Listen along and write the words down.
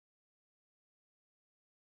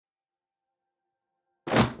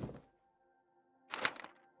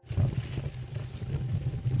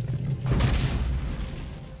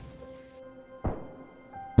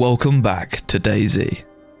Welcome back to DayZ.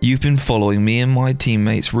 You've been following me and my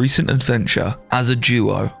teammates' recent adventure as a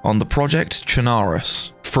duo on the Project Chinaris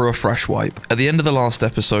through a fresh wipe. At the end of the last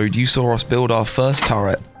episode, you saw us build our first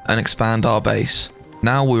turret and expand our base.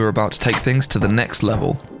 Now we were about to take things to the next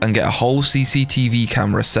level and get a whole CCTV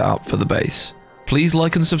camera set up for the base. Please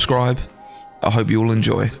like and subscribe. I hope you all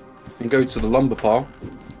enjoy. And go to the lumber pile.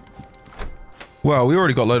 Well, we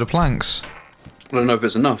already got a load of planks. I don't know if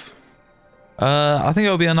it's enough. I think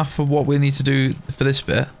it'll be enough for what we need to do for this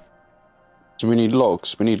bit. So we need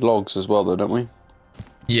logs. We need logs as well though, don't we?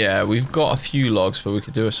 Yeah, we've got a few logs, but we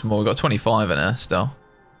could do some more. We've got 25 in there still.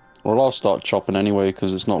 Well, I'll start chopping anyway,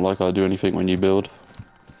 because it's not like I do anything when you build.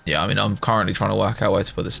 Yeah, I mean, I'm currently trying to work out where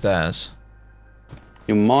to put the stairs.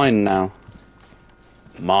 You're mine now.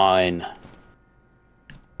 Mine.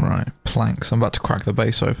 Right, planks. I'm about to crack the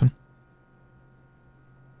base open.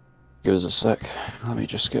 Give us a sec. Let me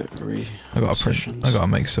just get I gotta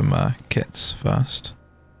make some kits first.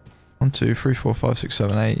 1, 2, 3, 4, 5, 6,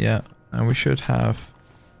 7, 8. Yeah, and we should have.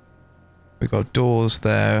 We got doors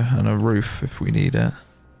there and a roof if we need it.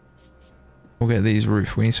 We'll get these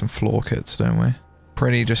roof. We need some floor kits, don't we?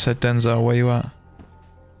 Pretty just said Denzel, where you at?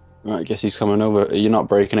 Right, I guess he's coming over. You're not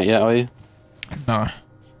breaking it yet, are you? No.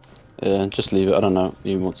 Yeah, just leave it. I don't know.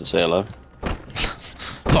 He wants to say hello.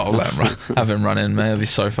 I'll let him run. Have him run in, mate. It'll be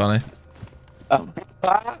so funny.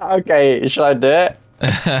 Okay, should I do it?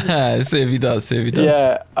 See if he does. See if he does.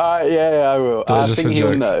 Yeah, I will. I think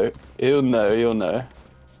he'll jokes. know. He'll know.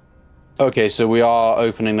 Okay, so we are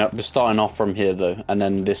opening up. We're starting off from here though, and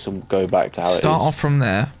then this will go back to how it is. Start off from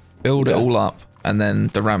there, build it all up, and then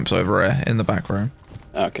the ramp's over here in the back room.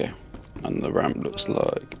 Okay, and the ramp looks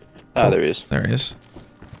like. Ah, there he is. There he is.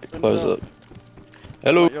 Close up.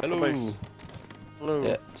 Hello. Hello. Hello.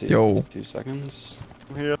 Yeah. Yo. 2 seconds.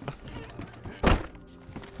 I'm here.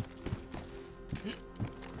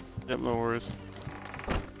 Yep, no worries.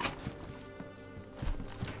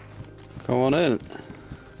 Come on in.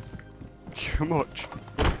 Too much.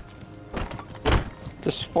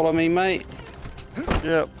 Just follow me, mate.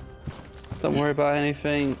 Yep. Don't worry about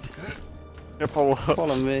anything. Yep, I'll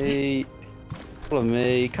Follow me. Follow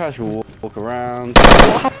me. Casual walk around.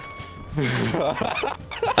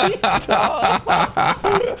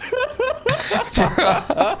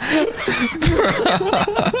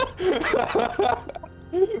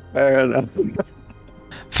 Fair enough. Fair enough.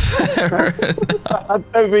 I don't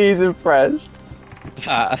think he's impressed.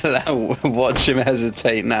 Watch him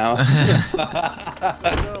hesitate now.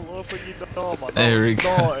 There we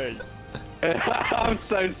go. I'm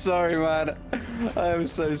so sorry, man. I'm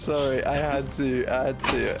so sorry. I had to. I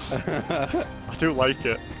do like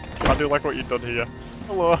it. I do like what you've done here.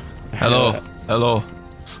 Hello. Hello. Hello.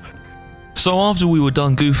 So after we were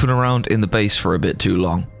done goofing around in the base for a bit too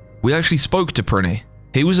long, we actually spoke to Prinny.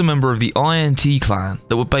 He was a member of the INT clan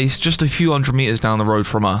that were based just a few hundred meters down the road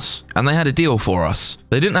from us, and they had a deal for us.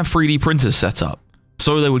 They didn't have 3D printers set up,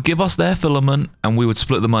 so they would give us their filament and we would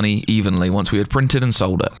split the money evenly once we had printed and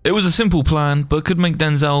sold it. It was a simple plan, but could make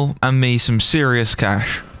Denzel and me some serious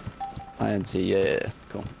cash. INT, yeah.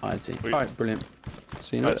 Cool. INT. Alright, brilliant.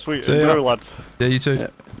 See you later. Sweet. See ya. Enjoy, lads. Yeah, you too. Yeah.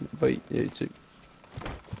 Bye. You too.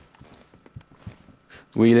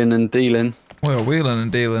 Wheeling and dealing. Well, wheeling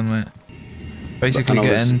and dealing, mate. Basically And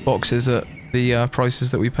I was- getting boxes at the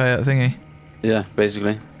prices that we pay at thingy. Yeah,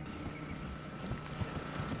 basically.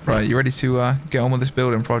 Right, you ready to get on with this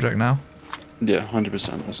building project now? Yeah,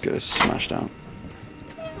 100%. Let's get this smashed out.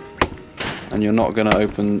 And you're not gonna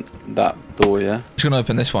open that door, yeah? Just gonna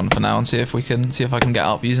open this one for now and see if I can get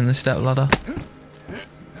up using this step ladder.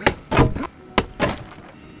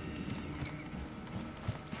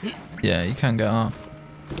 Yeah, you can get up.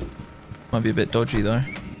 Might be a bit dodgy though.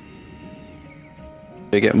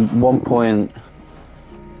 You get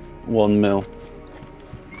 1.1 mil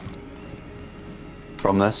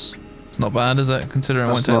from this. It's not bad, is it? Considering it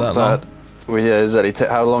won't That's take not that long. bad. Well, yeah, exactly.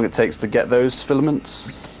 How long it takes to get those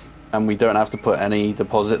filaments, and we don't have to put any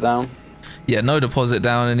deposit down. Yeah, no deposit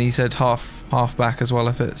down, and he said half back as well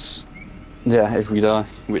if it's. Yeah, if we die,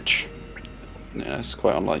 which, yeah, it's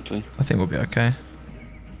quite unlikely. I think we'll be okay.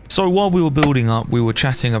 So while we were building up, we were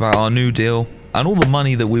chatting about our new deal and all the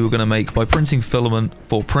money that we were going to make by printing filament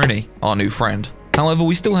for Prinny, our new friend. However,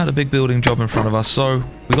 we still had a big building job in front of us, so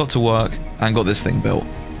we got to work and got this thing built.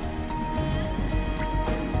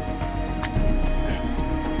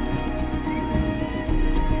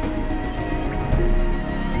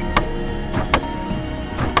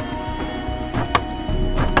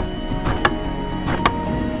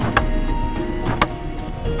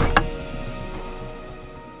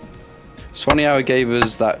 It's funny how it gave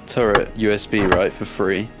us that turret USB, right, for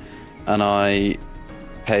free, and I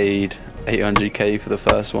paid 800k for the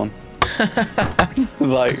first one.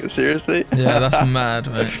 Like, seriously? Yeah, that's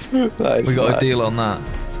mad, mate. We got a deal on that.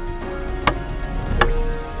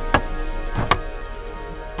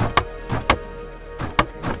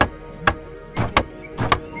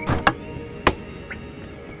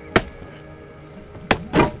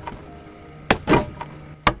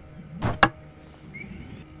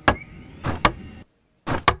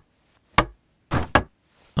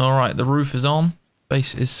 Alright, the roof is on.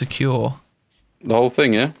 Base is secure. The whole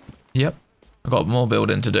thing, yeah? Yep. I've got more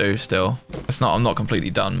building to do still. I'm not completely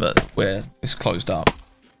done, but it's closed up.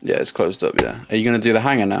 Yeah, it's closed up, yeah. Are you going to do the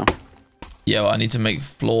hangar now? Yeah, well, I need to make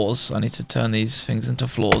floors. I need to turn these things into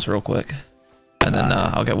floors real quick. And then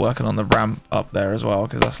I'll get working on the ramp up there as well,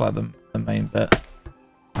 because that's like the main bit.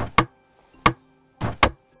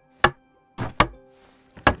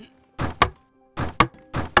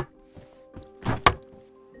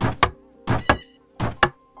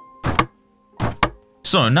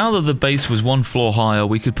 So now that the base was one floor higher,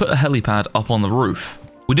 we could put a helipad up on the roof.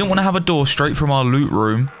 We didn't want to have a door straight from our loot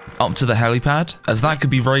room up to the helipad, as that could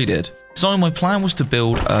be raided. So my plan was to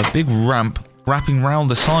build a big ramp wrapping round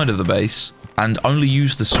the side of the base and only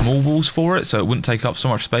use the small walls for it, so it wouldn't take up so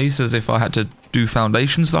much space as if I had to do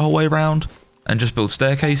foundations the whole way around and just build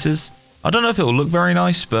staircases. I don't know if it will look very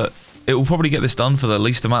nice, but it will probably get this done for the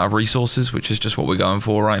least amount of resources, which is just what we're going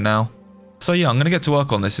for right now. So yeah, I'm going to get to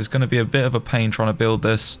work on this. It's going to be a bit of a pain trying to build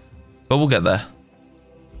this, but we'll get there.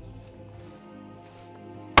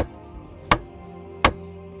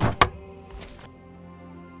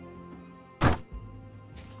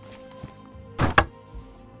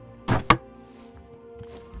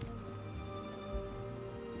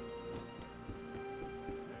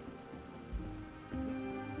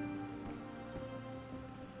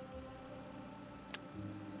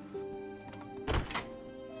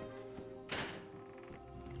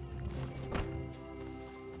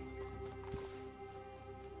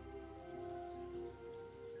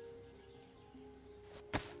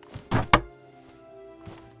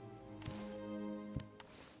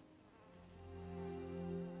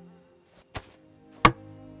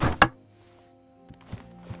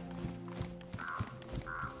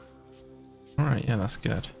 Alright, yeah, that's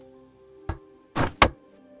good.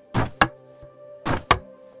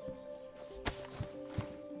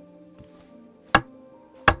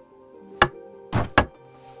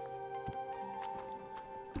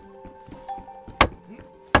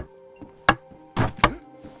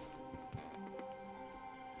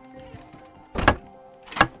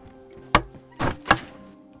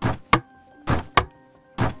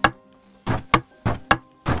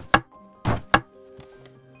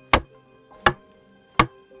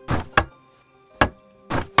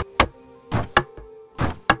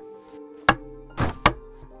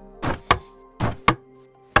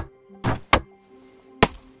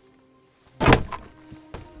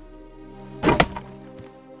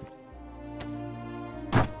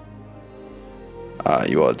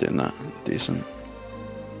 You are doing that. Decent.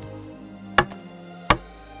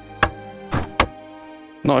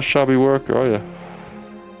 Not a shabby worker, are you?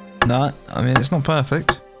 No, I mean, it's not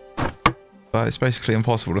perfect. But it's basically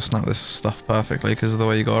impossible to snap this stuff perfectly because of the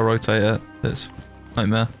way you gotta rotate it. It's a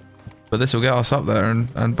nightmare. But this will get us up there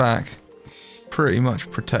and back. Pretty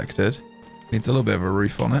much protected. Needs a little bit of a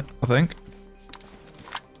roof on it, I think.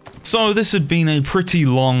 So this had been a pretty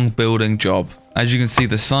long building job. As you can see,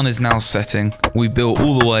 the sun is now setting. We built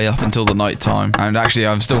all the way up until the night time, and actually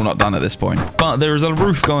I'm still not done at this point. But there is a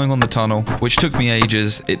roof going on the tunnel, which took me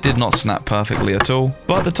ages. It did not snap perfectly at all,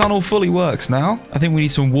 but the tunnel fully works now. I think we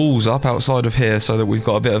need some walls up outside of here so that we've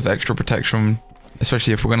got a bit of extra protection,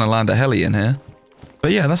 especially if we're going to land a heli in here.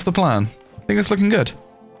 But yeah, that's the plan. I think it's looking good.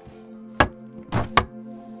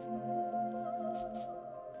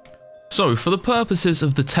 So for the purposes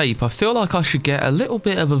of the tape, I feel like I should get a little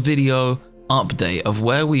bit of a video update of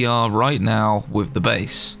where we are right now with the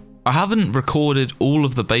base. I haven't recorded all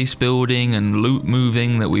of the base building and loot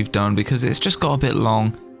moving that we've done because it's just got a bit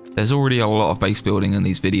long. There's already a lot of base building in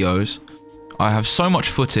these videos. I have so much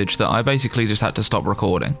footage that I basically just had to stop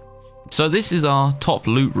recording. So this is our top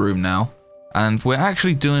loot room now, and we're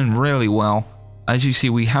actually doing really well. As you see,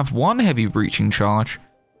 we have one heavy breaching charge,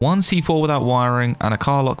 one C4 without wiring, and a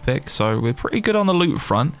car lockpick, so we're pretty good on the loot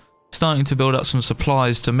front. Starting to build up some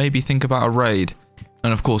supplies to maybe think about a raid.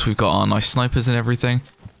 And of course we've got our nice snipers and everything.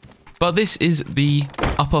 But this is the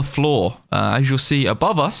upper floor. As you'll see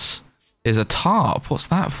above us is a tarp. What's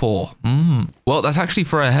that for? Well, that's actually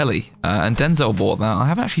for a heli. And Denzel bought that. I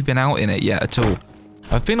haven't actually been out in it yet at all.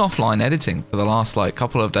 I've been offline editing for the last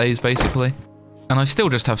couple of days basically. And I still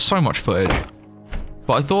just have so much footage.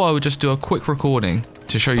 But I thought I would just do a quick recording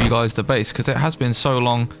to show you guys the base, because it has been so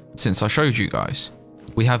long since I showed you guys.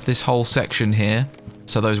 We have this whole section here.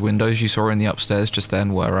 So those windows you saw in the upstairs just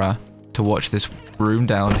then were to watch this room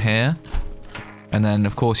down here. And then,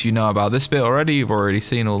 of course, you know about this bit already. You've already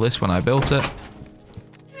seen all this when I built it.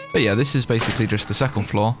 But yeah, this is basically just the second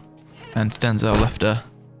floor. And Denzel left a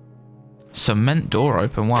cement door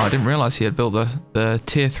open. Wow, I didn't realize he had built the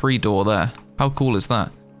tier 3 door there. How cool is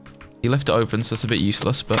that? He left it open, so it's a bit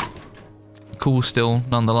useless, but cool still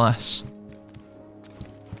nonetheless.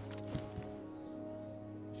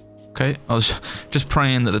 Okay, I was just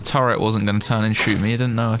praying that the turret wasn't going to turn and shoot me. I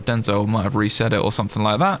didn't know if Denzel might have reset it or something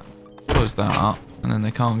like that. Close that up, and then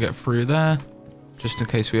they can't get through there. Just in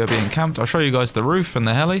case we are being camped. I'll show you guys the roof and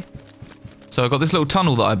the heli. So I've got this little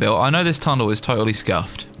tunnel that I built. I know this tunnel is totally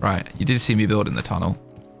scuffed. Right, you did see me building the tunnel.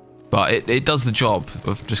 But it does the job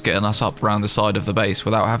of just getting us up around the side of the base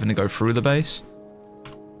without having to go through the base.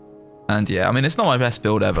 And yeah, I mean, it's not my best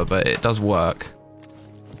build ever, but it does work.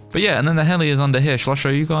 But yeah, and then the heli is under here. Shall I show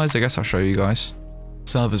you guys? I guess I'll show you guys.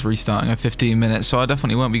 Server's restarting in 15 minutes, so I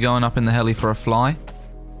definitely won't be going up in the heli for a fly.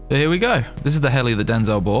 But here we go. This is the heli that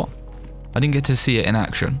Denzel bought. I didn't get to see it in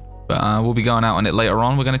action, but we'll be going out on it later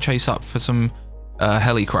on. We're going to chase up for some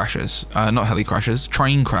heli crashes. Not heli crashes,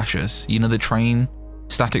 train crashes. You know, the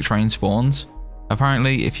static train spawns.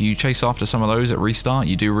 Apparently, if you chase after some of those at restart,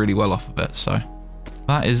 you do really well off of it. So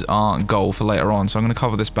that is our goal for later on. So I'm going to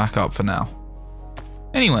cover this back up for now.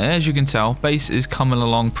 Anyway, as you can tell, base is coming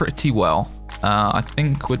along pretty well. I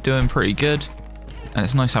think we're doing pretty good. And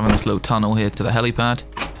it's nice having this little tunnel here to the helipad.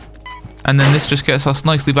 And then this just gets us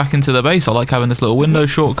nicely back into the base. I like having this little window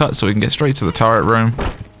shortcut so we can get straight to the turret room.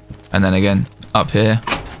 And then again, up here.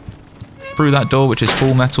 Through that door, which is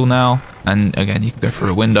full metal now. And again, you can go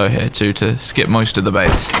through a window here too to skip most of the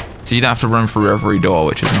base. So you don't have to run through every door,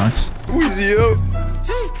 which is nice. Wheezy up.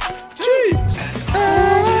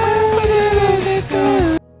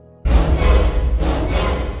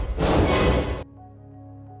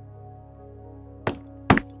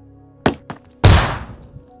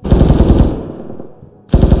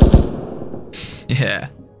 Yeah.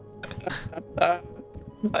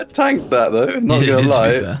 I tanked that though, not Yeah, gonna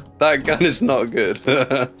lie. to be fair. That gun is not good.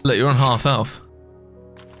 Look, you're on half health.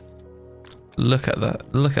 Look at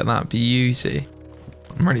that. Look at that beauty.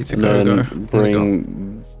 I'm ready to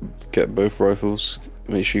go. Get both rifles.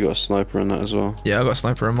 Make sure you got a sniper in that as well. Yeah, I got a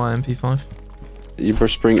sniper in my MP5. You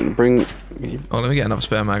bring. Oh, let me get another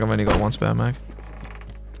spare mag. I've only got one spare mag.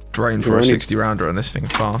 Drain for a 60 rounder and this thing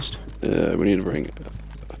fast. Yeah, we need to bring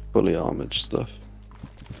fully armored stuff.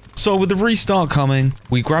 So with the restart coming,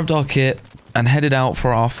 we grabbed our kit and headed out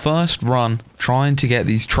for our first run trying to get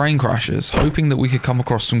these train crashes, hoping that we could come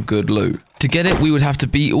across some good loot. To get it, we would have to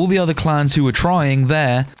beat all the other clans who were trying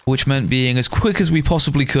there, which meant being as quick as we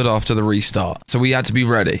possibly could after the restart. So we had to be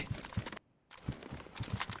ready.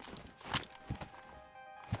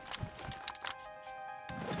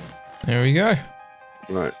 There we go.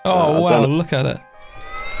 Right. Oh wow, look at it.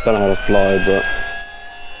 Don't know how to fly, but...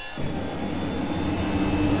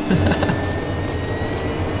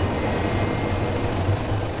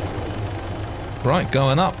 Right,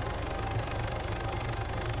 going up.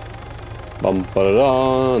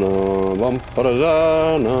 Bum-ba-da-da-na,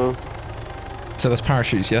 bum-ba-da-da-na. So there's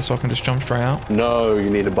parachutes, yeah, so I can just jump straight out? No, you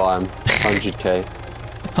need to buy them. 100k.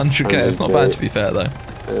 100k, it's not bad to be fair though.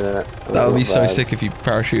 Yeah, That would be so sick if you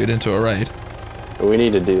parachuted into a raid. We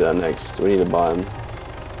need to do that next. We need to buy them.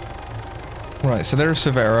 Right, so there's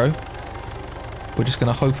Severo. We're just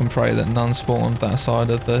going to hope and pray that none spawn on that side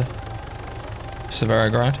of the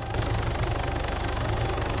Severograd.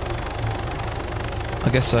 I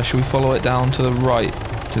guess should we follow it down to the right,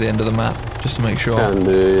 to the end of the map, just to make sure? Can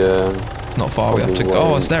do, yeah. It's not far, we have to go.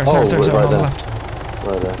 Oh, it's there, it's there, right on the there. left.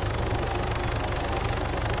 Right there.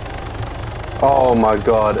 Oh my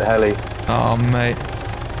god, heli. Oh, mate.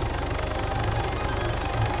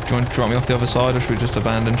 Do you want to drop me off the other side, or should we just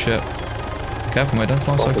abandon ship? Careful, mate, don't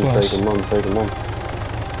fly so close. Take him on, take him on.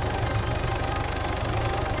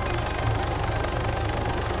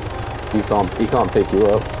 He can't pick you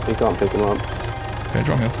up. He can't pick him up. Okay,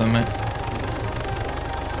 drop me off then, mate.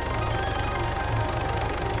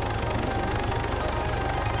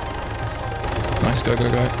 Nice, go, go,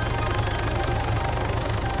 go.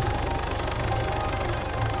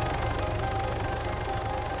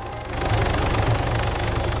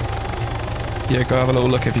 Yeah, go have a little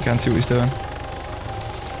look if you can see what he's doing.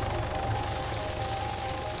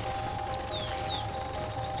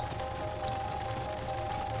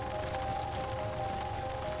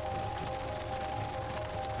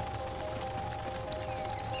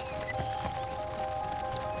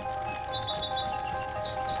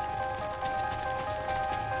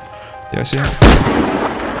 Yeah, I see it.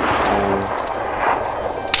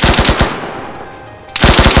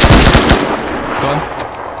 Got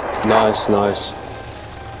him. Nice, nice.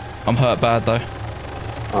 I'm hurt bad though.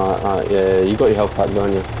 Alright, yeah, you got your health pack,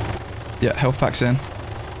 don't you? Yeah, health pack's in.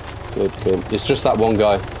 Good, good. It's just that one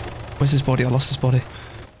guy. Where's his body? I lost his body.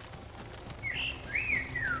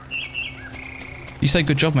 You say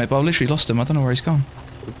good job, mate, but I literally lost him. I don't know where he's gone.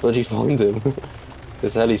 Bloody find him.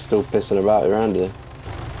 This heli's still pissing about around here.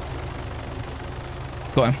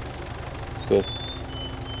 Got him. Good.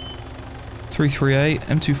 338,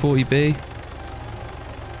 M240B.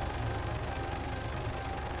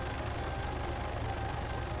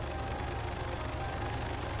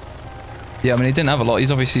 Yeah, I mean, he didn't have a lot.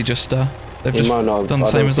 He's obviously just, they've just done the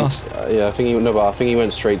same as us. Yeah, I think he, no, but I think he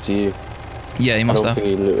went straight to you. Yeah, he must have. I don't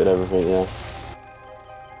think he looted everything, yeah.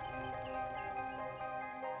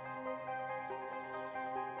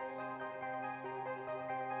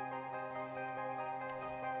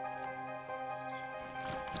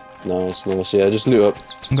 Nice, nice. Yeah, just loot up.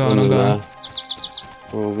 I'm going, I'm going.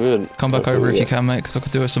 All good. Come back over if you can, mate, because I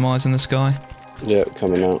could do with some eyes in the sky. Yeah,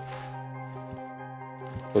 coming out.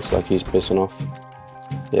 Looks like he's pissing off.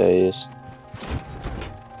 Yeah, he is.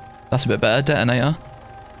 That's a bit better. Detonator.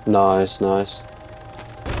 Nice, nice.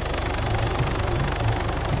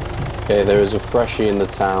 Okay, there is a freshie in the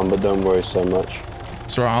town, but don't worry so much.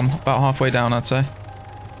 It's alright, I'm about halfway down, I'd say.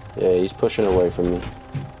 Yeah, he's pushing away from me.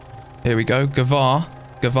 Here we go. Gavar.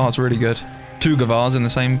 Gavar's really good. 2 Gavars in the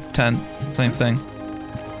same tent. Same thing.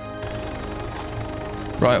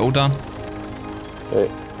 Right, all done. Okay,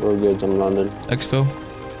 we're good, I'm landing. Exfil.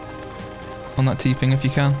 On that T-ping if you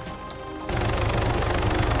can.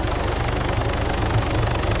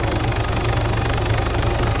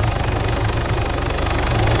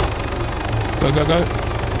 Go, go, go.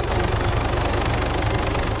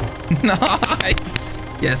 Nice!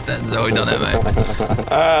 Yes, Denzel, we done it,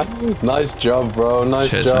 mate. Nice job, bro. Nice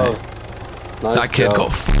Cheers, job. mate. Nice that kid job.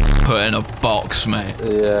 got put in a box, mate.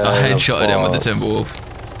 Yeah. I headshotted him with the Timberwolf.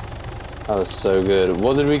 That was so good.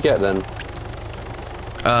 What did we get then?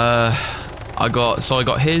 I got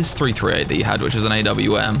his 338 that he had, which was an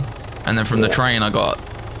AWM, and then from the train I got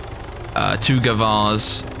 2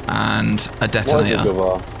 Gavars and a detonator. What is a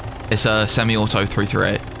Gavar? It's a semi-auto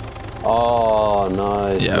 338. Oh,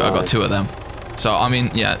 nice. Yeah, nice. I got 2 of them. So I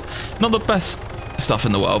mean, yeah, not the best stuff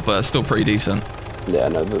in the world, but still pretty decent. Yeah,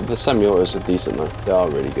 no, the semi-autos are decent though. They are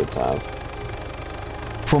really good to have.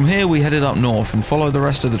 From here we headed up north and followed the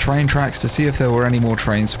rest of the train tracks to see if there were any more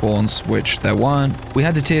train spawns, which there weren't. We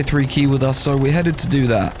had a tier 3 key with us, so we headed to do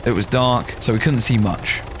that. It was dark, so we couldn't see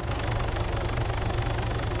much.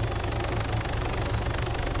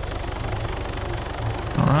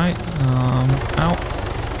 Alright, out.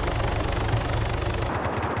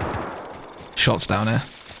 Shots down here.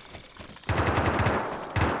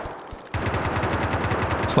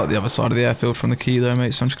 It's like the other side of the airfield from the key though,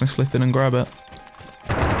 mate, so I'm just going to slip in and grab it.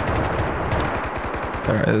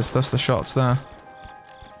 There it is, that's the shots there.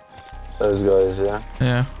 Those guys, yeah?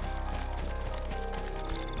 Yeah.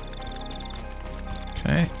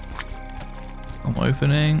 Okay. I'm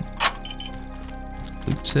opening.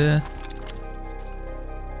 Loot's here.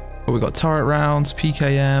 Oh, we got turret rounds,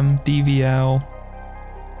 PKM, DVL,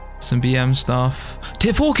 some BM stuff.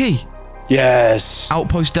 Tier 4 key! Yes!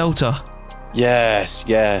 Outpost Delta. Yes,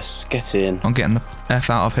 yes. Get in. I'm getting the F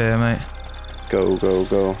out of here, mate. Go, go,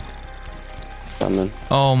 go. Coming.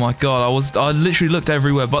 Oh my god, I literally looked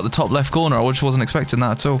everywhere but the top left corner. I just wasn't expecting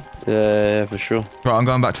that at all. Yeah, for sure. Right, I'm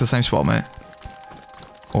going back to the same spot, mate.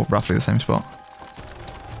 Or roughly the same spot.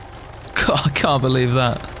 God, I can't believe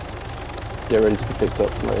that. Get ready to be picked up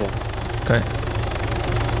right here. Okay.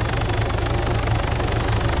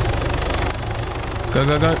 Go,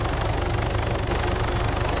 go, go.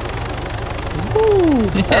 Woo!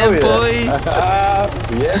 Yeah, boy.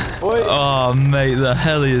 Yes, boy. Oh, mate, the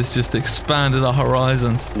heli has just expanded our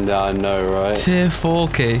horizons. No, I know, right? Tier 4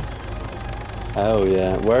 key. Oh,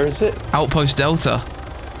 yeah. Where is it? Outpost Delta.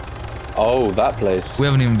 Oh, that place. We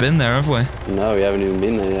haven't even been there, have we? No, we haven't even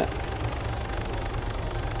been there yet.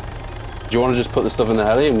 Do you want to just put the stuff in the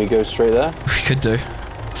heli and we go straight there? We could do.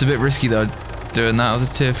 It's a bit risky though, doing that with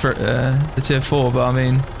the tier 4, but I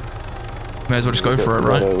mean, may as well just go for it,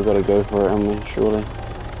 right? We've got to go for it, haven't we? Surely.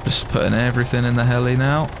 Just putting everything in the heli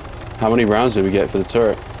now. How many rounds did we get for the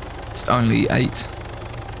turret? It's only 8.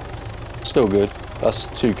 Still good. That's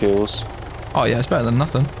 2 kills. Oh yeah, it's better than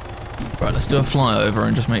nothing. Right, let's do a flyover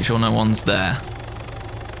and just make sure no one's there.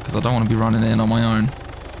 Because I don't want to be running in on my own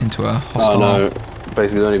into a hostile. Oh no,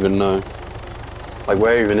 basically don't even know. Like,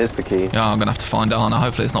 where even is the key? Yeah, I'm going to have to find it, aren't I?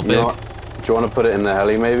 Hopefully it's not You big. know what? Do you want to put it in the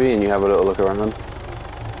heli maybe and you have a little look around?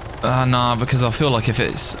 Nah, because I feel like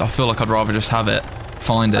I'd rather just have it,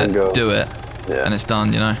 find it, do it, and it's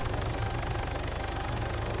done, you know?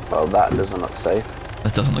 Well, that doesn't look safe.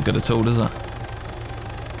 That doesn't look good at all, does it?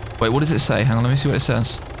 Wait, what does it say? Hang on, let me see what it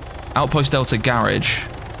says. Outpost Delta Garage.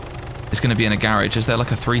 It's going to be in a garage. Is there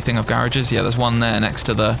like a 3 thing of garages? Yeah, there's one there next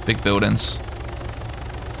to the big buildings.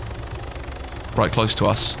 Right close to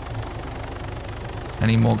us.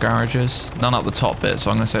 Any more garages? None up the top bit,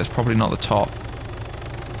 so I'm going to say it's probably not the top.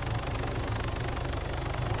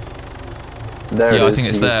 There it is. I think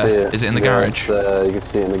it's there. Is it in the garage? You can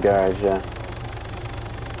see it in the garage, yeah.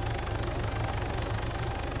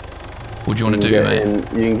 What do you want to do, mate?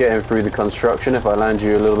 You can get in through the construction if I land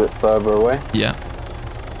you a little bit further away. Yeah.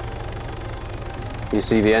 You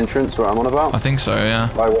see the entrance, what I'm on about? I think so, yeah.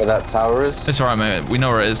 Right where that tower is? It's alright, mate. We know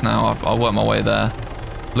where it is now. I'll work my way there.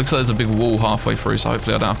 Looks like there's a big wall halfway through, so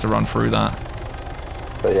hopefully I don't have to run through that.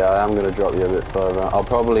 But yeah, I am going to drop you a bit further. I'll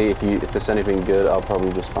probably, if there's anything good, I'll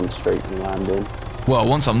probably just come straight and land in. Well,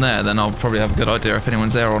 once I'm there, then I'll probably have a good idea if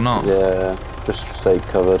anyone's there or not. Yeah, just stay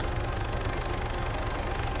covered.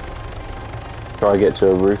 Try to get to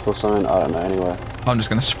a roof or something, I don't know, anyway. I'm just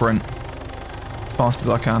going to sprint. Fast as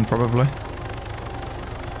I can, probably.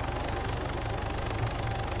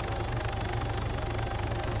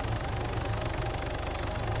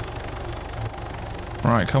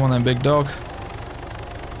 Right, come on then, big dog.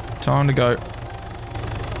 Time to go.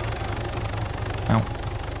 Ow.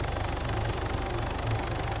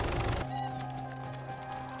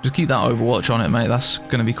 Just keep that overwatch on it, mate. That's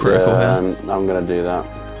going to be critical here. I'm going to do that.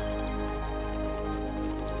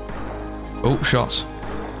 Oh, shots.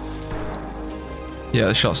 Yeah,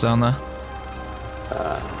 there's shots down there.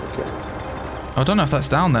 Okay. I don't know if that's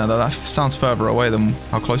down there, though. That sounds further away than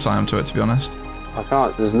how close I am to it, to be honest. I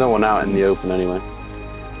can't, there's no one out in the open anyway.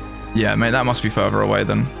 Yeah, mate, that must be further away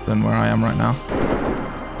than where I am right now.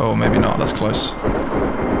 Oh, maybe not. That's close.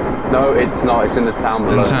 No, it's not. It's in the town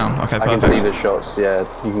below. In town? Okay, perfect. I can see the shots, yeah.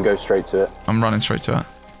 You can go straight to it. I'm running straight to it.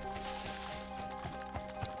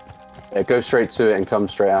 Yeah, go straight to it and come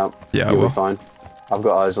straight out. Yeah, I You'll will. be fine. I've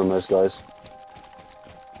got eyes on those guys.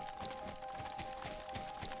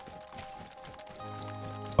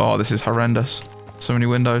 Oh, this is horrendous. So many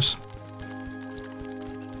windows.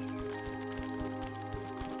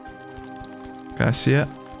 Okay, I see it.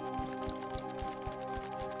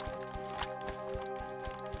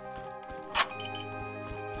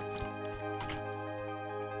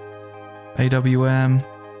 AWM.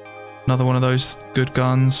 Another one of those good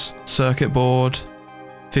guns. Circuit board.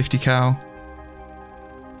 50 cal.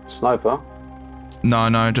 Sniper?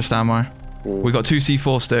 No, just ammo. We got 2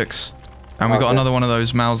 C4 sticks. And we got another one of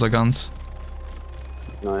those Mauser guns.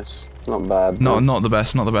 Nice. Not bad. Not the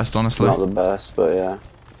best, honestly. Not the best, but yeah.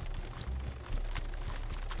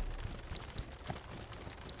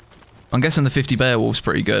 I'm guessing the 50 Beowulf's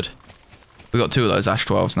pretty good. We got 2 of those Ash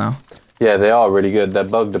 12s now. Yeah, they are really good. They're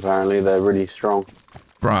bugged apparently. They're really strong.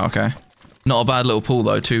 Right, okay. Not a bad little pull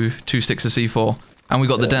though. Two sticks of C4. And we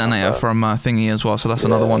got the detonator from Thingy as well, so that's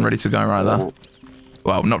another one ready to go right there.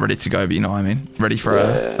 Well, not ready to go, but you know what I mean. Ready for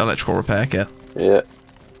a electrical repair kit. Yeah.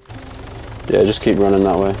 Yeah, just keep running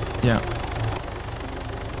that way. Yeah.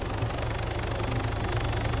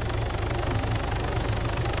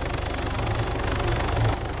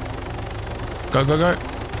 Go, go, go.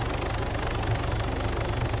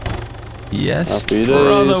 Yes, Happy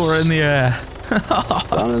brother, days. we're in the air.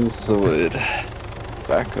 Done and sorted.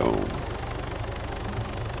 Back home.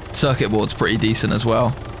 Circuit board's pretty decent as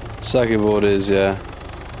well. Circuit board is, yeah.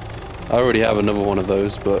 I already have another one of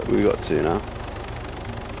those, but we got 2 now.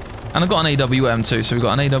 And I've got an AWM too, so we've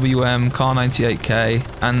got an AWM, Car 98K,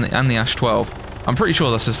 and the Ash 12. I'm pretty sure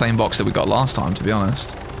that's the same box that we got last time, to be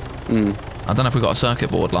honest. I don't know if we got a circuit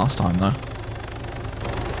board last time, though.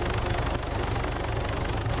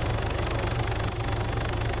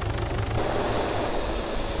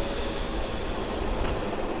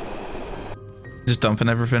 Just dumping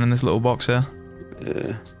everything in this little box here.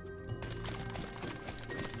 Yeah.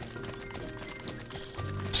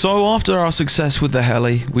 So after our success with the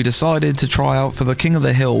heli, we decided to try out for the King of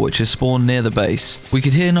the Hill, which is spawned near the base. We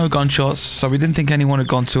could hear no gunshots, so we didn't think anyone had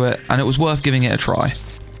gone to it, and it was worth giving it a try.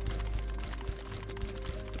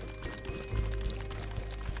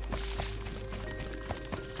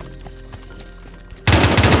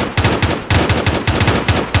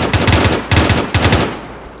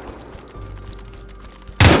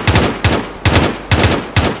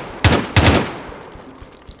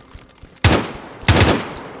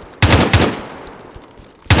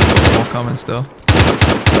 Coming still.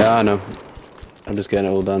 Yeah, I know. I'm just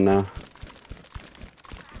getting it all done now.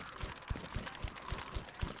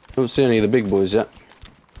 Don't see any of the big boys yet.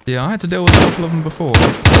 Yeah, I had to deal with a couple of them before. I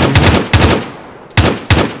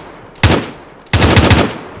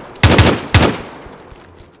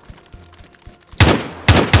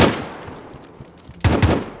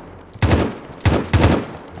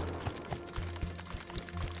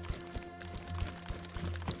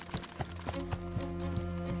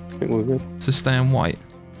think we're good. To stay in white.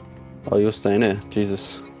 Oh, you're staying here?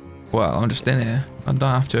 Jesus. Well, I'm just in here. I don't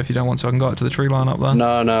have to if you don't want to. I can go up to the tree line up there.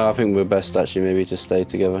 No, I think we're best actually maybe to stay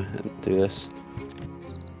together and do this.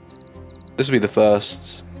 This will be the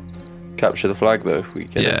first capture the flag though if we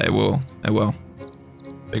get Yeah, it will. It will.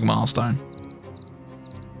 Big milestone.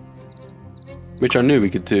 Which I knew we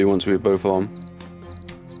could do once we were both on.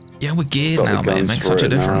 Yeah, we're geared Got now, the mate. It guns makes for such a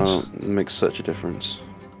it now. difference. It makes such a difference.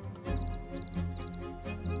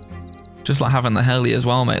 Just like having the heli as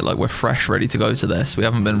well, mate. Like, we're fresh, ready to go to this. We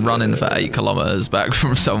haven't been running for 8 kilometers back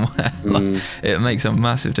from somewhere. Like, it makes a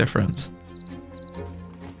massive difference.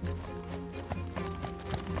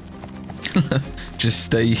 Just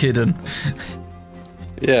stay hidden.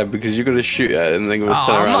 Yeah, because you're gonna shoot at it and then gonna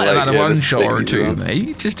turn I around. might have like, had a yeah, one this shot thing or is two, on.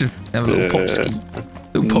 mate. Just to have a little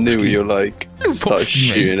popski. Little popski. Knew you're like Little start popski,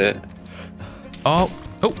 mate. shooting it. Oh.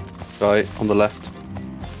 Guy on the left.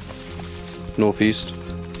 Northeast.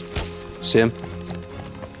 See him?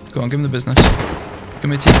 Go on, give him the business. Give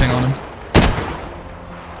me a T-ping on him.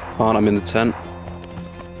 Fine, I'm in the tent.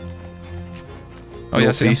 Oh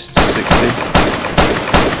yeah, see him. Northeast, 60.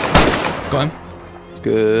 Got him.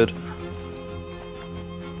 Good.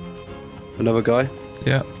 Another guy.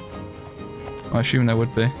 Yeah. I assume there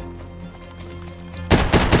would be.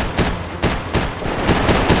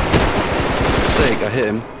 Sake, I hit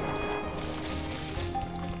him.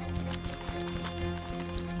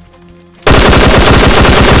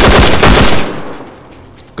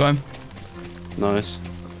 Got him. Nice.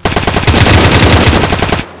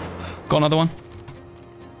 Got another one.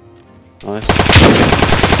 Nice.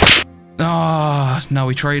 Ah, no,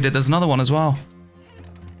 we traded. There's another one as well.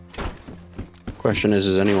 Question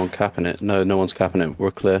is anyone capping it? No, no one's capping it. We're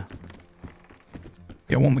clear.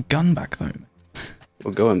 Yeah, I want my gun back though.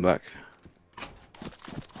 We're going back.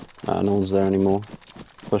 Nah, no one's there anymore.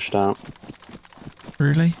 Pushed out.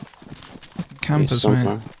 Really? Campers, He's man.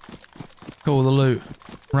 somewhere. Got all the loot.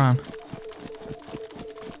 Ran.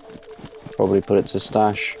 Probably put it to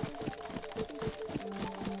stash.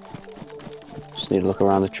 Just need to look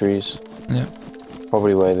around the trees. Yeah.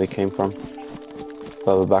 Probably where they came from.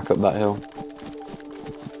 Further back up that hill.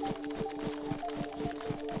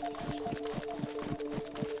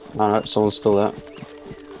 No, someone's still there.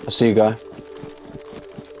 I see you, guy.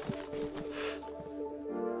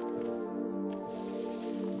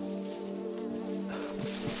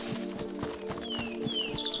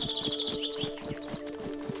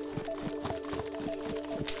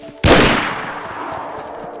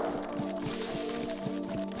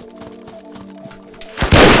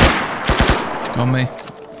 On me.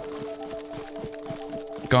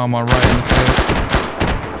 Go on my right in the field.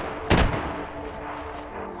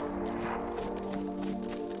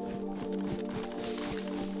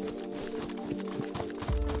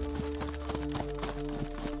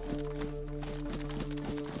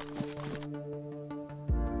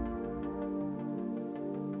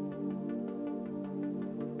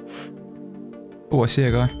 Oh, I see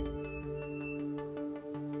a guy.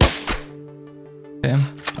 Hit him.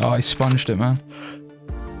 Oh, he sponged it, man.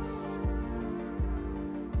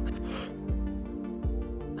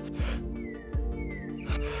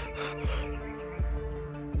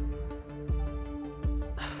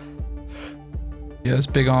 Yeah, there's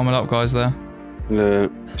big armored up guys there. Yeah.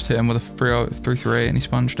 Just hit him with a 338 and he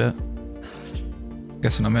sponged it.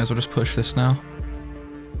 Guessing I may as well just push this now.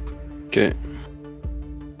 Okay.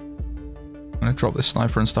 I'm gonna drop this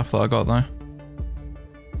sniper and stuff that I got though.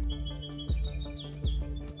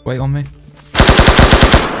 Wait on me.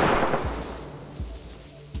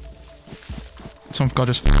 Some guy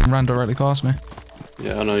just ran directly past me.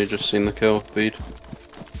 Yeah, I know you just seen the kill feed.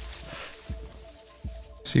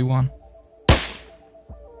 C1.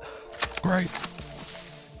 Great.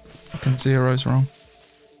 Fucking zero's wrong.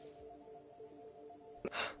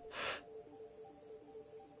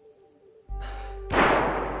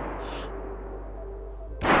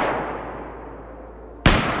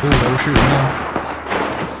 Ooh, they were shooting now.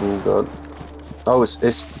 Oh god. Oh, it's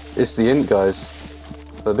the int guys.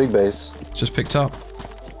 The big base. It's just picked up.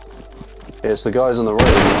 Yeah, it's the guys on the right.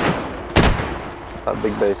 That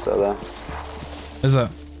big base out there. Is it?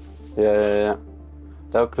 Yeah.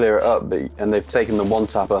 They'll clear it up, and they've taken the one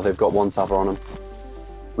tapper. They've got one tapper on them.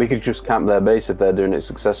 We could just camp their base if they're doing it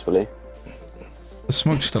successfully. The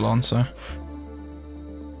smoke's still on, so.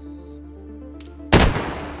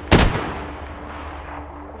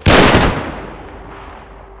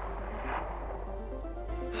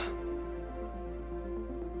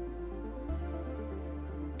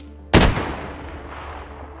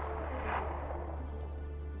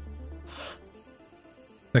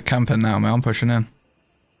 They're camping now, man. I'm pushing in.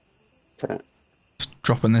 Okay. Just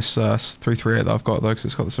dropping this 338 that I've got though, because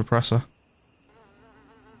it's got the suppressor.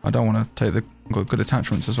 I don't want to take the... I've got good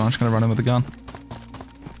attachments as well. I'm just going to run in with the gun.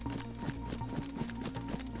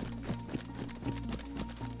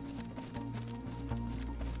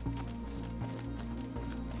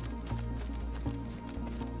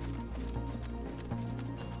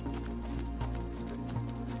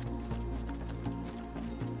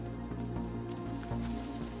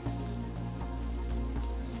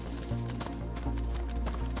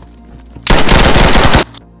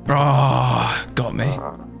 Oh, got me.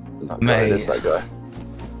 That guy is that guy.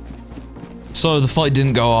 So the fight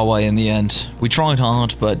didn't go our way in the end. We tried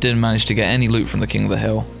hard, but didn't manage to get any loot from the King of the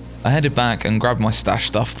Hill. I headed back and grabbed my stash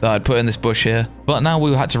stuff that I'd put in this bush here, but now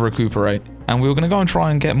we had to recuperate. And we were going to go and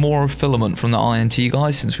try and get more filament from the INT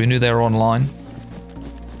guys since we knew they were online.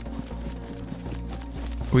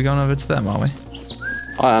 Are we going over to them, are we?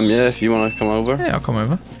 I am, yeah, if you want to come over. Yeah, I'll come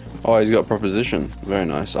over. Oh, he's got a proposition. Very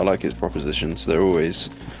nice. I like his propositions. They're always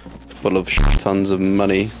full of tons of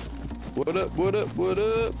money. What up, what up, what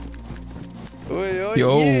up? Oi, oi,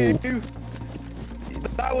 Yo. you.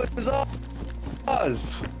 That was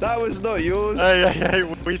ours. That was not yours. Hey,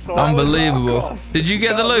 we saw Unbelievable. Did you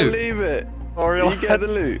get the loot? I believe it. Oh, Did you get the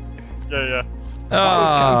loot? Yeah. I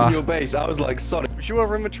was camping your base. I was like, sorry. Was you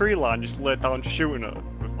over in the tree line just laid down shooting it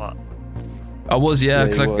with that? I was, yeah,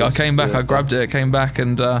 because I came back, yeah. I grabbed it, came back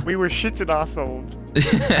and... We were shitting ourselves.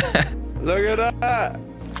 Look at that.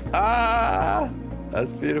 Ah,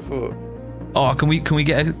 that's beautiful. Oh, can we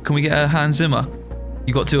get a Hans Zimmer?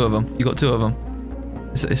 You got two of them. You got two of them.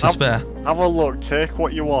 It's a spare. Have a look. Take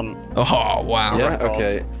what you want. Oh wow. Yeah.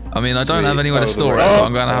 Okay. I mean, I don't have Sweet. anywhere to Oh, store the it, so rest.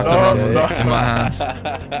 I'm gonna have to run in my hands.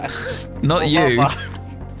 Not you.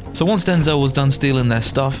 So once Denzel was done stealing their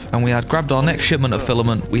stuff and we had grabbed our next shipment of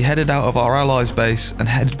filament, we headed out of our allies' base and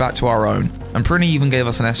headed back to our own. And Prinny even gave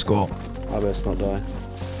us an escort. I best not die.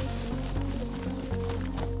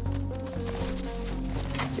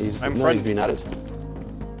 He's been added.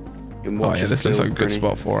 Oh yeah, this looks like a good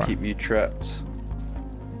spot for it. Keep you trapped.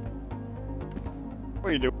 What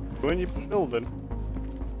are you doing? You building?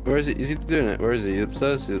 Where is he? Is he doing it? Where is he?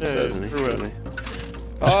 Upstairs? He's upstairs, isn't he? through it. Isn't he?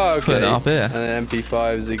 Oh, okay. Put it up here. And then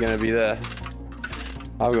MP5s are going to be there.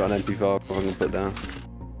 I've got an MP5 I can put down.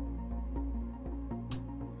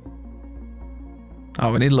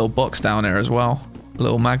 Oh, we need a little box down here as well. A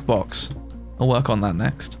little mag box. I'll work on that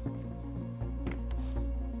next.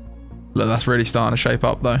 Look, that's really starting to shape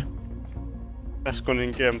up though. Best gun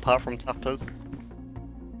in game apart from tappers.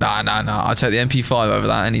 Nah. I'd take the MP5 over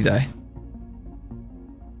that any day.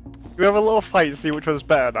 You have a little fight to see which one's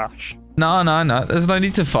better, Nash. No. There's no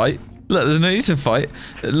need to fight. Look, there's no need to fight.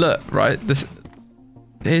 Look, right.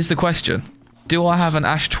 Here's the question: do I have an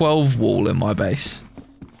Ash 12 wall in my base?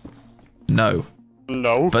 No.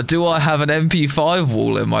 No. But do I have an MP5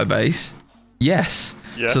 wall in my base? Yes.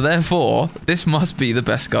 Yeah. So therefore, this must be the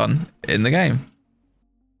best gun in the game.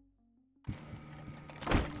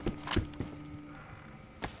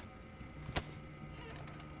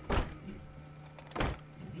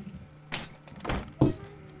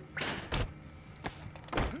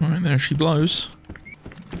 Alright, there she blows.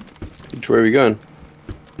 Which way are we going?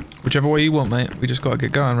 Whichever way you want, mate. We just gotta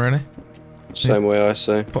get going, really. Same way I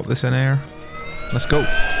say. Pop this in here. Let's go.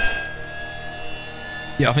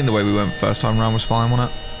 Yeah, I think the way we went first time round was fine,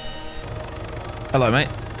 wasn't it? Hello, mate.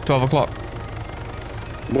 12 o'clock.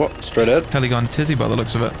 What? Straight ahead? Heli going to Tizzy by the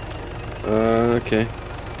looks of it. Okay.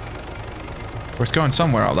 Or it's going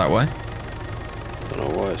somewhere out that way. Don't know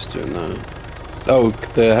why it's doing that. Oh,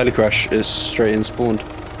 the heli crash is straight in spawned.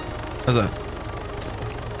 Is it?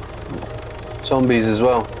 Zombies as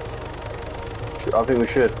well. I think we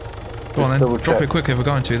should. Go on then. Drop it quick if we're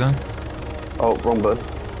going to then. Oh, wrong button.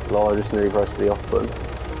 Lol, I just nearly pressed the off button.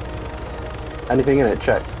 Anything in it?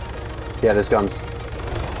 Check. Yeah, there's guns.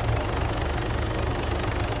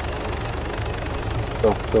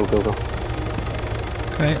 Go.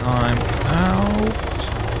 Okay, I'm out.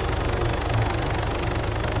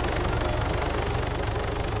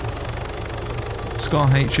 Scar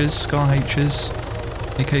H's.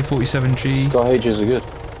 AK-47G. Scar H's are good.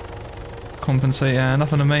 Compensate, yeah,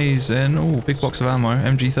 nothing amazing. Oh, big box of ammo.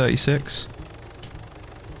 MG36.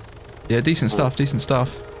 Yeah, decent stuff.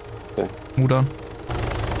 Okay. All done.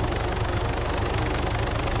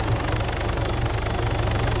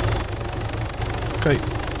 Okay.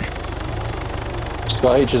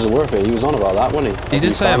 Scar H's are worth it. He was on about that, wasn't he? He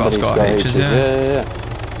did say about Scar H's, yeah.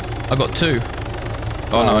 Yeah. I got two.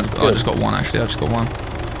 Oh no, I just got one actually.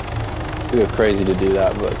 We were crazy to do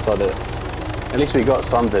that, but sod it. At least we got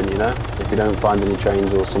something, you know? If we don't find any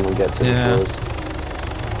trains or someone gets it before us.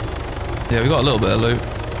 Yeah, we got a little bit of loot.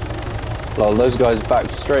 Well, those guys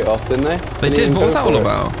backed straight off, didn't they? They did. What was that all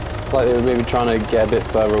about? Like they were maybe trying to get a bit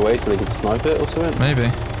further away so they could snipe it or something. Maybe.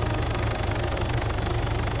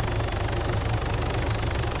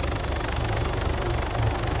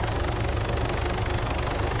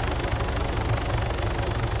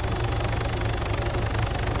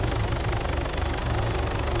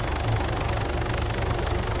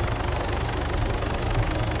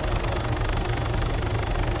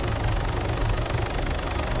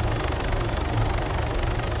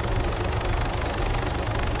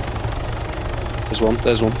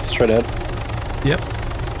 There's one, straight ahead. Yep.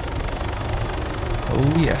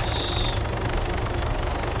 Oh yes.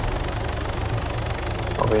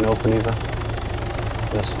 Not being open either.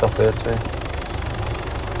 There's stuff here too.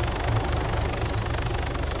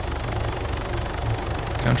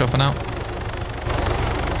 Okay, I'm jumping out.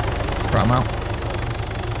 Right, I'm out.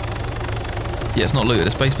 Yeah, it's not looted,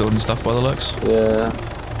 it's base building stuff by the looks. Yeah.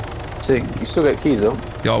 So you still get keys though?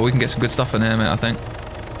 Yeah, we can get some good stuff in here, mate, I think.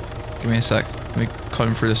 Give me a sec. Let me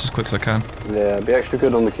comb through this as quick as I can. Yeah, be extra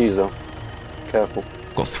good on the keys though. Careful.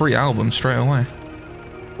 Got 3 albums straight away.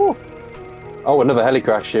 Ooh. Oh, another heli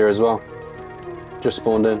crash here as well. Just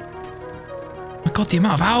spawned in. My god, the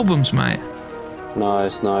amount of albums, mate.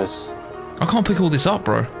 Nice, nice. I can't pick all this up,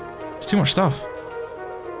 bro. It's too much stuff.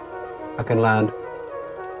 I can land.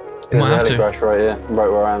 You There's might a have heli to. crash right here, right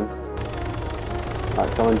where I am.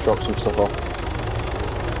 Alright, come and drop some stuff off.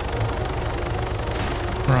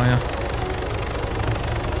 Right, yeah.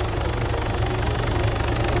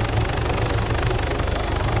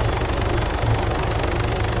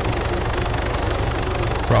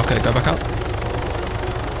 Right, okay, go back up.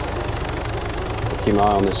 Keep my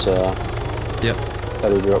eye on this Yep.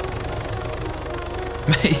 heli drop.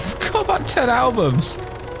 Mate, you've got about 10 albums.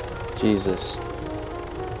 Jesus.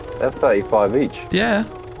 They're 35 each. Yeah.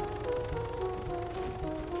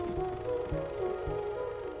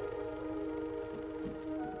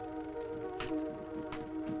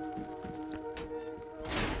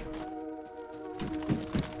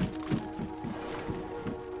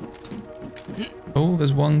 Oh,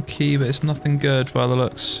 there's one key, but it's nothing good by the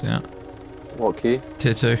looks. Yeah. What key?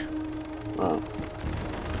 Tier 2. Oh.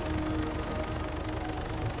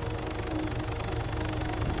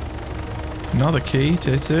 Another key,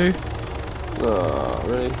 tier 2. Oh,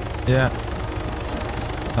 really? Yeah.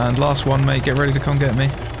 And last one, mate. Get ready to come get me.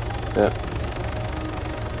 Yeah.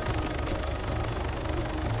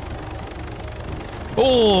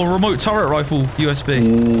 Oh, remote turret rifle, USB.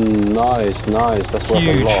 Nice, nice. That's worth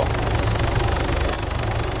Huge. a lot.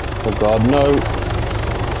 Oh god, no.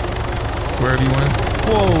 Wherever you went.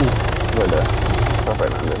 Whoa. Right there.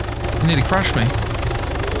 Perfect landing. You nearly crashed me.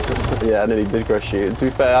 Yeah, I nearly did crash you. To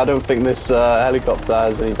be fair, I don't think this helicopter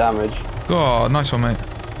has any damage. Oh, nice one, mate.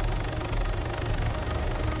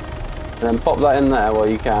 And then pop that in there while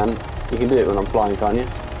you can. You can do it when I'm flying, can't you?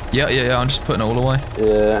 Yeah. I'm just putting it all away.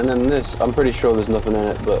 Yeah, and then this, I'm pretty sure there's nothing in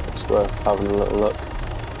it, but it's worth having a little look.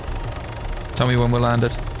 Tell me when we're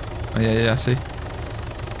landed. Oh, yeah, I see.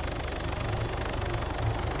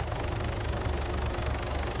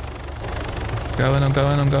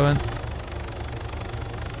 I'm going.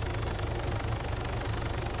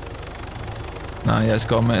 No, yeah, it's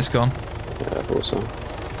gone, mate, it's gone. Yeah, I thought so.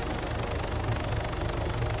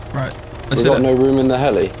 Right, let's We've hit got it. no room in the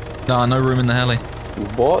heli. Nah, no room in the heli.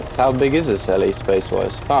 What? How big is this heli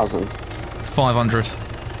space-wise? 1,000? 500.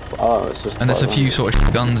 Oh, it's just And there's a 500. few sort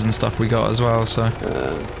of guns and stuff we got as well, so.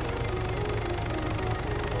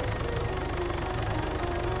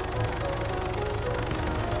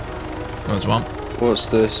 There's one. What's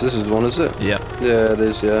this? This is one, is it? Yeah. Yeah, it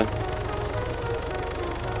is, yeah.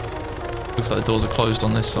 Looks like the doors are closed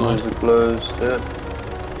on this side. Doors are closed, yeah.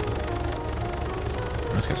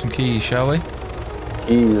 Let's get some keys, shall we?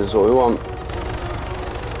 Keys is what we want.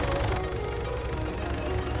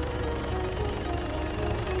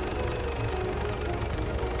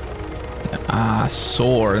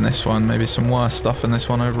 Saw in this one. Maybe some worse stuff in this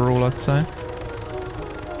one overall, I'd say.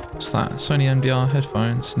 What's that? Sony MDR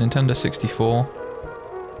headphones. Nintendo 64.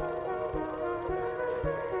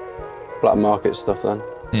 Black market stuff then.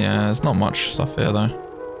 Yeah, there's not much stuff here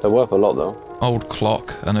though. They're worth a lot though. Old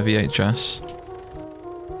clock and a VHS.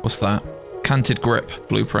 What's that? Canted grip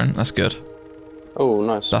blueprint. That's good. Oh,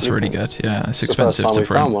 nice. That's really blueprint. good. Yeah, it's It's the first expensive time to we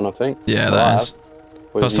print. found one, I think. Yeah, Well, I that is.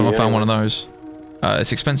 have. First time I found one of anyway. those.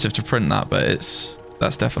 It's expensive to print that, but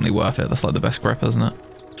that's definitely worth it. That's like the best grip, isn't it?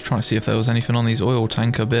 Just trying to see if there was anything on these oil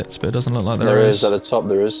tanker bits, but it doesn't look like There is. is. At the top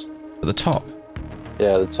there is. At the top.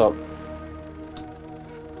 Yeah, at the top.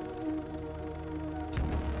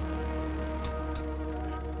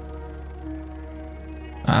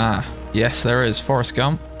 Yes, there is. Forrest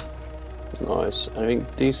Gump. Nice. I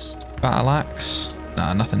think these. Battle axe.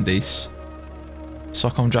 Nah, nothing decent.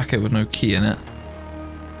 Sock-on jacket with no key in it.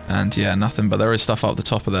 And yeah, nothing. But there is stuff up the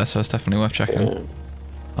top of there, so it's definitely worth checking. Yeah.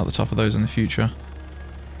 At the top of those in the future.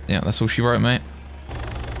 Yeah, that's all she wrote, mate.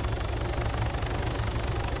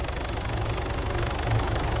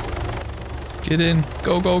 Get in.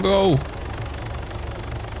 Go, go, go.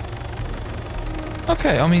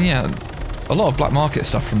 Okay, I mean, yeah. A lot of black market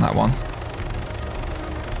stuff from that one.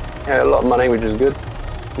 Yeah, a lot of money, which is good.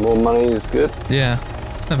 More money is good. Yeah,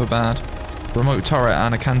 it's never bad. Remote turret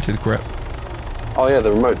and a canted grip. Oh yeah,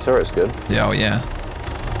 the remote turret's good. Yeah, oh yeah.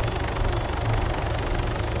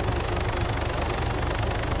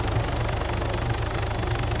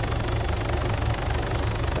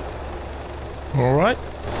 Alright.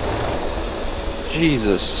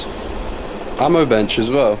 Jesus. Ammo bench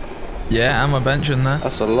as well. Yeah, ammo bench in there.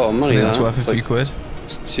 That's a lot of money. That's worth a few quid.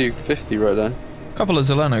 It's 250 right there. A couple of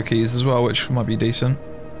Zeleno keys as well, which might be decent.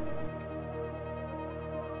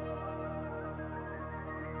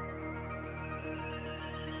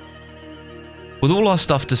 With all our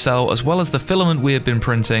stuff to sell, as well as the filament we had been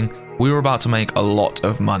printing, we were about to make a lot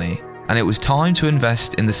of money, and it was time to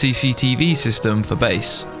invest in the CCTV system for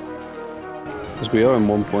base. Because we are in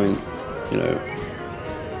 1 point, you know.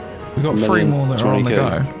 We got 3 more that are on the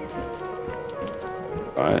go.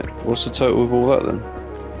 Alright, what's the total of all that then?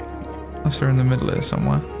 Unless they're in the middle here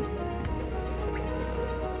somewhere.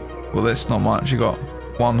 Well, that's not much. You got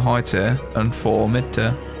 1 high tier and 4 mid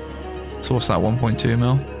tier. So what's that, 1.2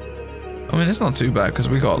 mil? I mean, it's not too bad because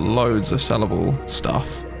we got loads of sellable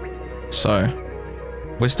stuff. So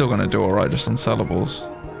we're still going to do alright just on sellables.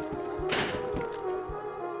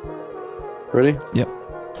 Ready? Yep.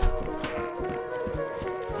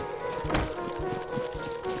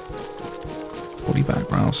 Body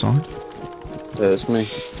background outside. Yeah, it's me.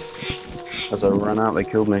 As I ran out, they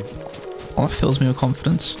killed me. Oh, that fills me with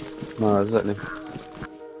confidence. No, exactly.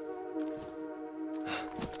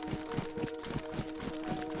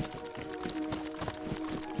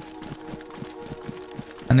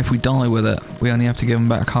 And if we die with it, we only have to give them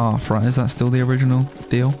back half, right? Is that still the original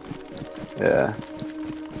deal? Yeah.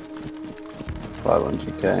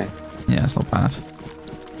 500k. Yeah, it's not bad.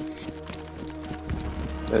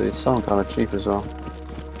 Yeah, these sound kind of cheap as well.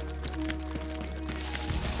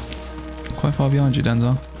 Quite far behind you,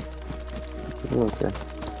 Denzel. Okay.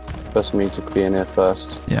 Best me to be in here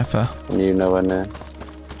first. Yeah, fair. And you nowhere near.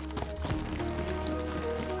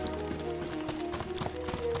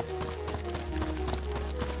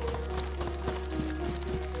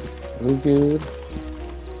 We good?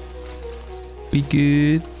 We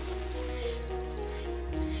good.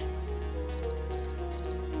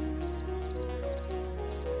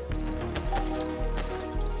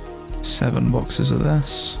 Seven boxes of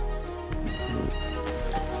this.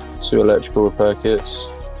 2 electrical repair kits.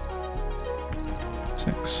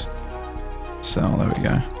 6. Sell, there we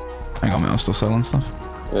go. Hang on, mate, I'm still selling stuff.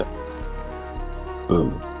 Yeah.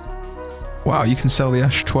 Boom. Wow, you can sell the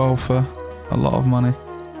Ash 12 for a lot of money.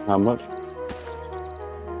 How much?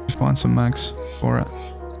 Just buying some mags for it.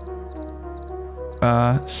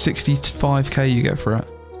 65k you get for it.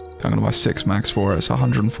 I'm gonna buy 6 mags for it, it's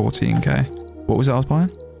 114k. What was it I was buying?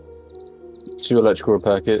 2 electrical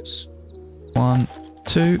repair kits. 1,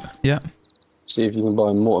 2, yeah. See if you can buy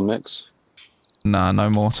a mortar mix. Nah, no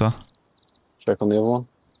mortar. Check on the other one.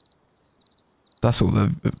 That's all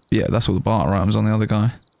the, yeah, that's all the barter items on the other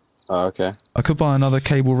guy. Oh, okay. I could buy another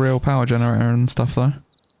cable reel power generator and stuff though.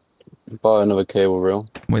 Buy another cable reel.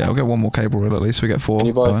 Well, yeah, I'll get 1 more cable reel at least, we get 4. Can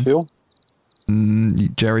you buy fuel?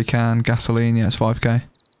 Jerry can, gasoline, yeah, it's 5k.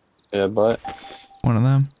 Yeah, buy it. One of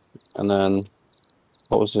them. And then,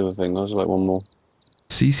 what was the other thing? There was like 1 more.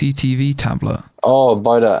 CCTV tablet. Oh,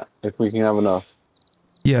 buy that, if we can have enough.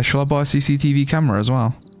 Yeah, shall I buy a CCTV camera as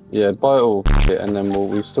well? Yeah, buy it all, and then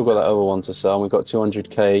we've still got that other one to sell. We've got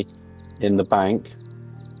 200k in the bank.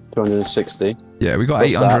 260. Yeah, we got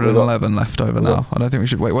 811 left over now. I don't think we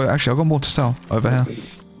should wait. Wait, actually, I've got more to sell over here.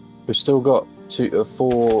 We've still got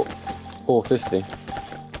 450.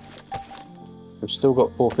 We've still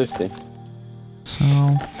got 450. So,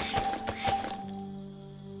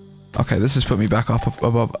 okay, this has put me back up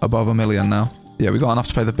above $1 million now. Yeah, we got enough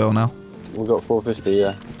to pay the bill now. We've got 450,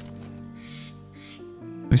 yeah.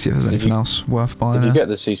 Let me see if there's anything else worth buying. Did you get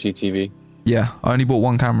the CCTV? Yeah, I only bought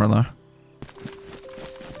 1 camera though.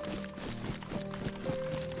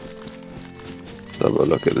 Have a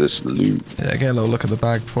look at this loot. Yeah, get a little look at the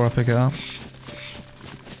bag before I pick it up.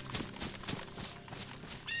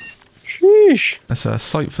 Sheesh. It's a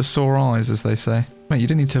sight for sore eyes, as they say. Mate, you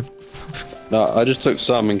didn't need to... No, I just took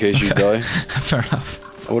some in case you die. Fair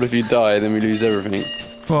enough. What if you die, then we lose everything?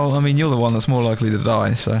 Well, I mean, you're the one that's more likely to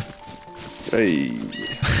die, so... Hey,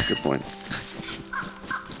 good point.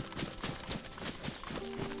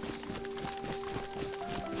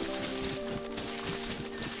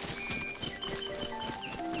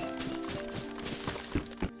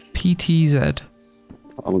 PTZ.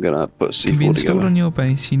 I'm gonna put C4 To be installed together. on your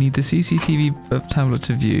base, you need the CCTV tablet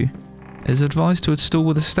to view. It is advised to install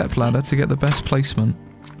with a step ladder to get the best placement.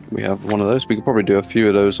 We have one of those. We could probably do a few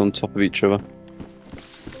of those on top of each other.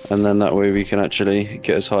 And then that way we can actually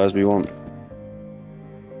get as high as we want.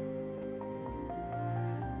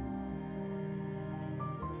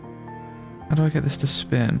 How do I get this to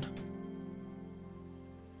spin?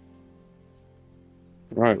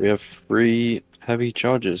 Right, we have 3 heavy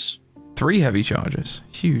charges. 3 heavy charges.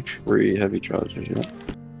 Huge. 3 heavy charges, yeah.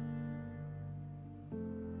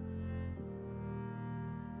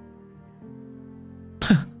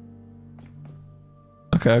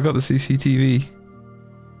 Okay, I got the CCTV.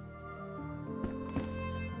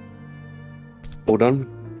 All done?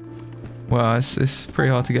 Well, it's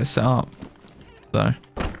pretty hard to get set up, though.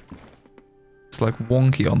 It's like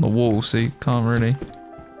wonky on the wall, so you can't really...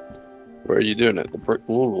 Where are you doing it? The brick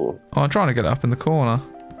wall or? Oh, I'm trying to get it up in the corner.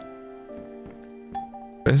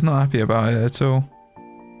 But it's not happy about it at all.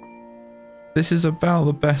 This is about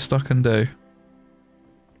the best I can do.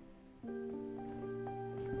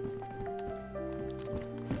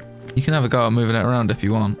 You can have a go at moving it around if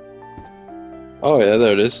you want. Oh yeah,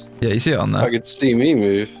 there it is. Yeah, you see it on there? I could see me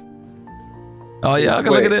move. Oh yeah, I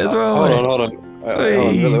can look at it as well. Hold wait. on, hold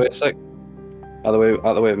on. Wait a sec. Out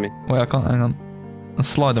of the way of me. Wait, I can't, hang on. I'm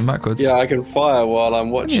sliding backwards. Yeah, I can fire while I'm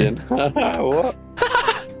watching. What?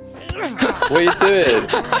 What are you doing?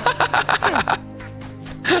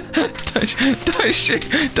 Don't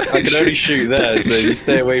shoot. I can only shoot there, so if you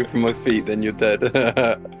stay away from my feet, then you're dead.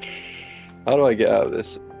 How do I get out of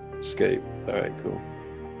this? Escape. Alright, cool.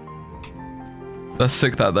 That's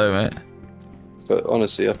sick that though, mate. But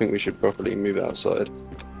honestly, I think we should properly move outside.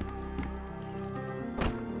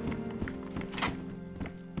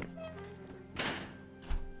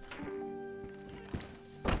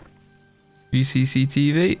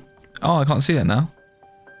 CCTV. Oh, I can't see it now.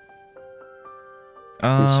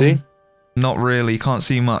 Can you see? Not really. Can't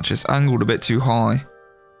see much. It's angled a bit too high.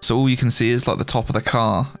 So all you can see is like the top of the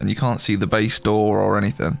car, and you can't see the base door or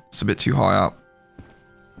anything. It's a bit too high up.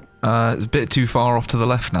 It's a bit too far off to the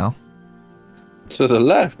left now. To the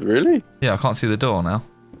left, really? Yeah, I can't see the door now.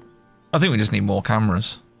 I think we just need more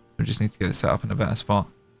cameras. We just need to get it set up in a better spot.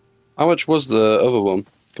 How much was the other one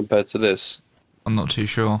compared to this? I'm not too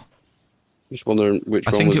sure. Just wondering which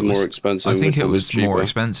one was more expensive. I and think which it one was more cheaper.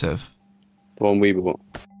 expensive. The one we bought.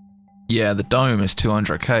 Yeah, the dome is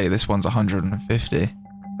 200k. This one's 150.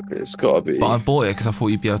 It's gotta be. But I bought it because I thought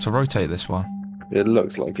you'd be able to rotate this one. It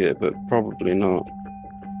looks like it, but probably not.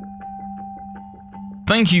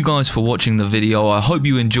 Thank you guys for watching the video. I hope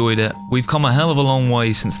you enjoyed it. We've come a hell of a long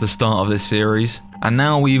way since the start of this series. And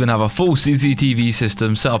now we even have a full CCTV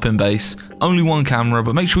system set up in base. Only one camera,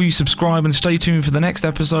 but make sure you subscribe and stay tuned for the next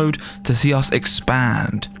episode to see us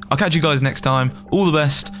expand. I'll catch you guys next time. All the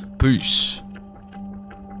best. Peace.